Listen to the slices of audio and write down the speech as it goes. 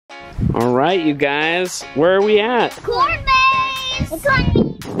All right, you guys, where are we at? Corn maze!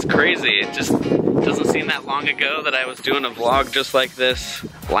 It's crazy. It just doesn't seem that long ago that I was doing a vlog just like this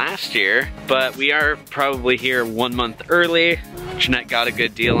last year, but we are probably here 1 month early. Jeanette got a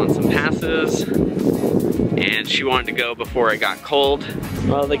good deal on some passes, and she wanted to go before it got cold.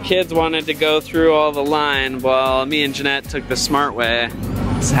 Well, the kids wanted to go through all the line, while me and Jeanette took the smart way.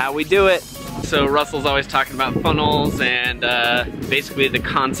 That's how we do it. So Russell's always talking about funnels and basically the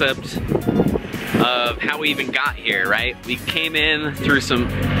concept of how we even got here, right? We came in through some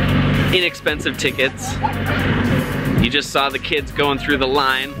inexpensive tickets. You just saw the kids going through the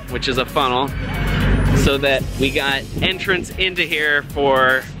line, which is a funnel, so that we got entrance into here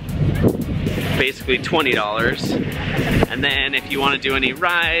for basically $20. And then if you want to do any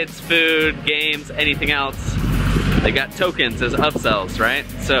rides, food, games, anything else, they got tokens as upsells, right?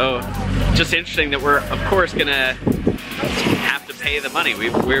 So just interesting that we're of course gonna have to pay the money.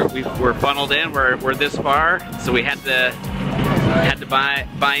 We're funneled in, we're this far, so we had to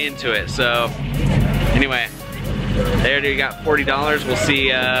buy into it. So anyway, there you got $40. We'll see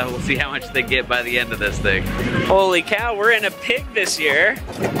how much they get by the end of this thing. Holy cow, we're in a pig this year.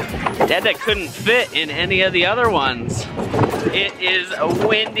 Dada couldn't fit in any of the other ones. It is a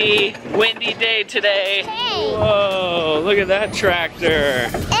windy day today. Hey. Whoa, look at that tractor.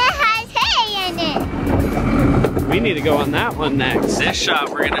 It has hay in it. We need to go on that one next. This shot,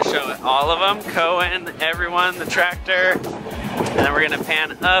 we're gonna show all of them, Cohen, everyone, the tractor, and then we're gonna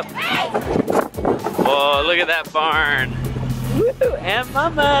pan up. Whoa, look at that barn. Woo, and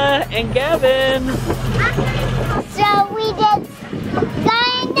Mama, and Gavin. So we did go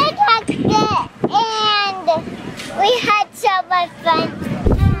in the tractor and we had so much fun.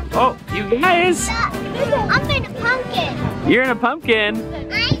 Oh, you guys. I'm in a pumpkin. You're in a pumpkin. I'm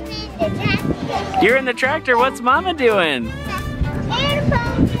in the tractor. You're in the tractor. What's Mama doing? I'm a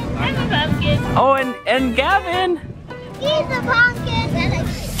pumpkin. I'm a pumpkin. Oh, and Gavin. He's a pumpkin.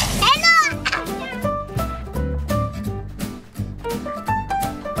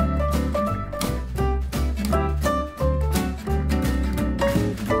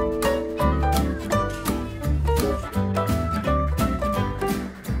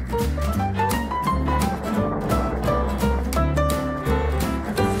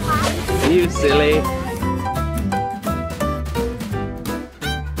 You silly.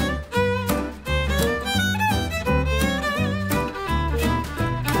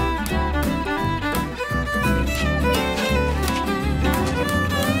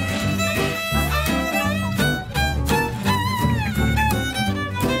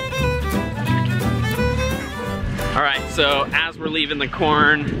 All right, so as we're leaving the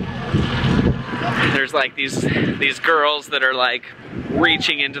corn, there's like these girls that are like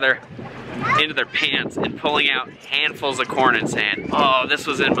reaching into their pants and pulling out handfuls of corn and saying, "Oh, this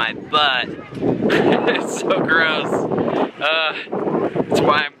was in my butt." It's so gross. That's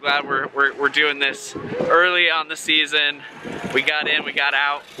why I'm glad we're doing this early on the season. We got in, we got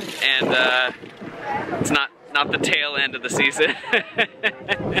out, and it's not the tail end of the season.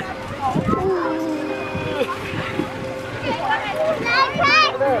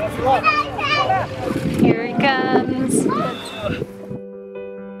 Here he comes.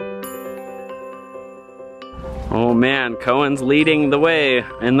 Oh man, Cohen's leading the way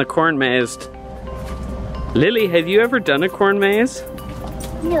in the corn maze. Lily, have you ever done a corn maze?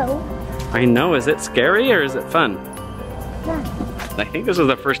 No. I know, is it scary or is it fun? Fun. I think this was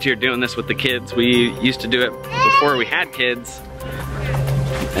the first year doing this with the kids. We used to do it before we had kids.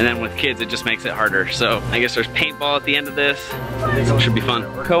 And then with kids, it just makes it harder. So I guess there's paintball at the end of this. So it should be fun.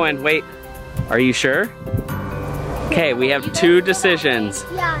 Cohen, wait, are you sure? Okay, we have two decisions.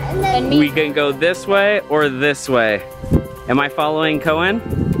 Yeah, and then We can go this way or this way. Am I following Cohen?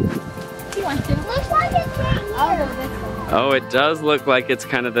 You want to? looks like it's right here. I'll go this way. Oh, it does look like it's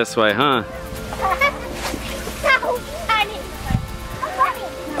kind of this way, huh? So funny.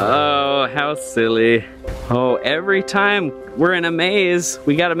 Oh, how silly. Oh, every time we're in a maze,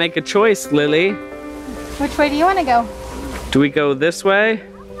 we gotta make a choice, Lily. Which way do you want to go? Do we go this way?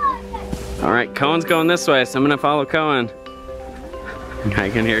 All right, Cohen's going this way, so I'm gonna follow Cohen. I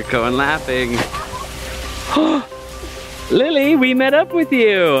can hear Cohen laughing. Lily, we met up with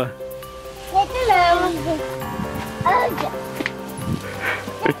you. Hello.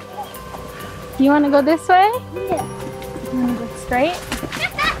 You want to go this way? Yeah. You want to go straight?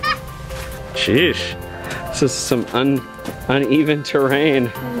 Sheesh, this is some uneven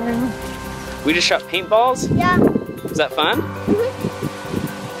terrain. We just shot paintballs? Yeah. Was that fun?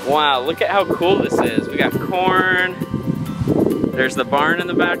 Wow, look at how cool this is. We got corn. There's the barn in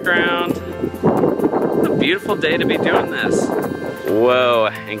the background. What a beautiful day to be doing this. Whoa,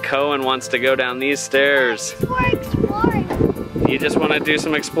 and Cohen wants to go down these stairs. We're exploring. You just want to do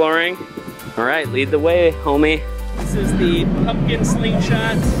some exploring? All right, lead the way, homie. This is the pumpkin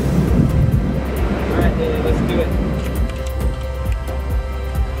slingshot. All right, Lily, let's do it.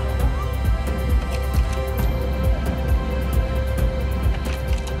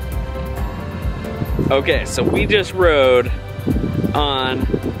 Okay, so we just rode on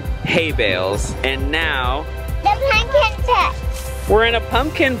hay bales, and now The pumpkin patch. we're in a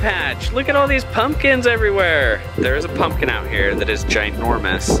pumpkin patch. Look at all these pumpkins everywhere. There is a pumpkin out here that is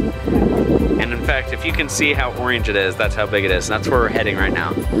ginormous. And in fact, if you can see how orange it is, that's how big it is. That's where we're heading right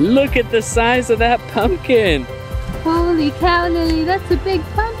now. Look at the size of that pumpkin. Holy cow, Lily, that's a big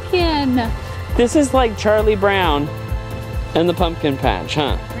pumpkin. This is like Charlie Brown and the pumpkin patch,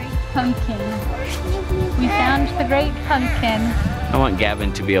 huh? Great pumpkin. We found the great pumpkin. I want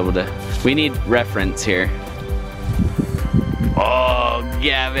Gavin to be able to, we need reference here. Oh,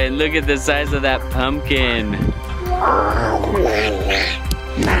 Gavin, look at the size of that pumpkin.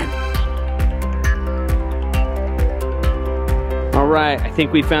 All right, I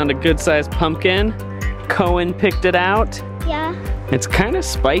think we found a good sized pumpkin. Cohen picked it out. Yeah. It's kind of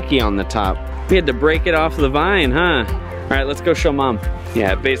spiky on the top. We had to break it off the vine, huh? All right, let's go show Mom.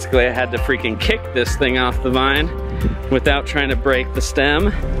 Yeah, basically I had to freaking kick this thing off the vine without trying to break the stem.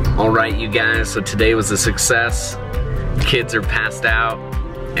 All right, you guys, so today was a success. Kids are passed out,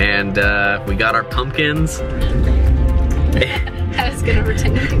 and we got our pumpkins. I was gonna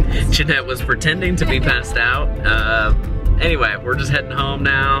pretend. Jeanette was pretending to be passed out. Anyway, we're just heading home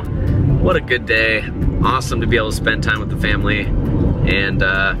now. What a good day. Awesome to be able to spend time with the family. And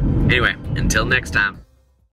anyway, until next time.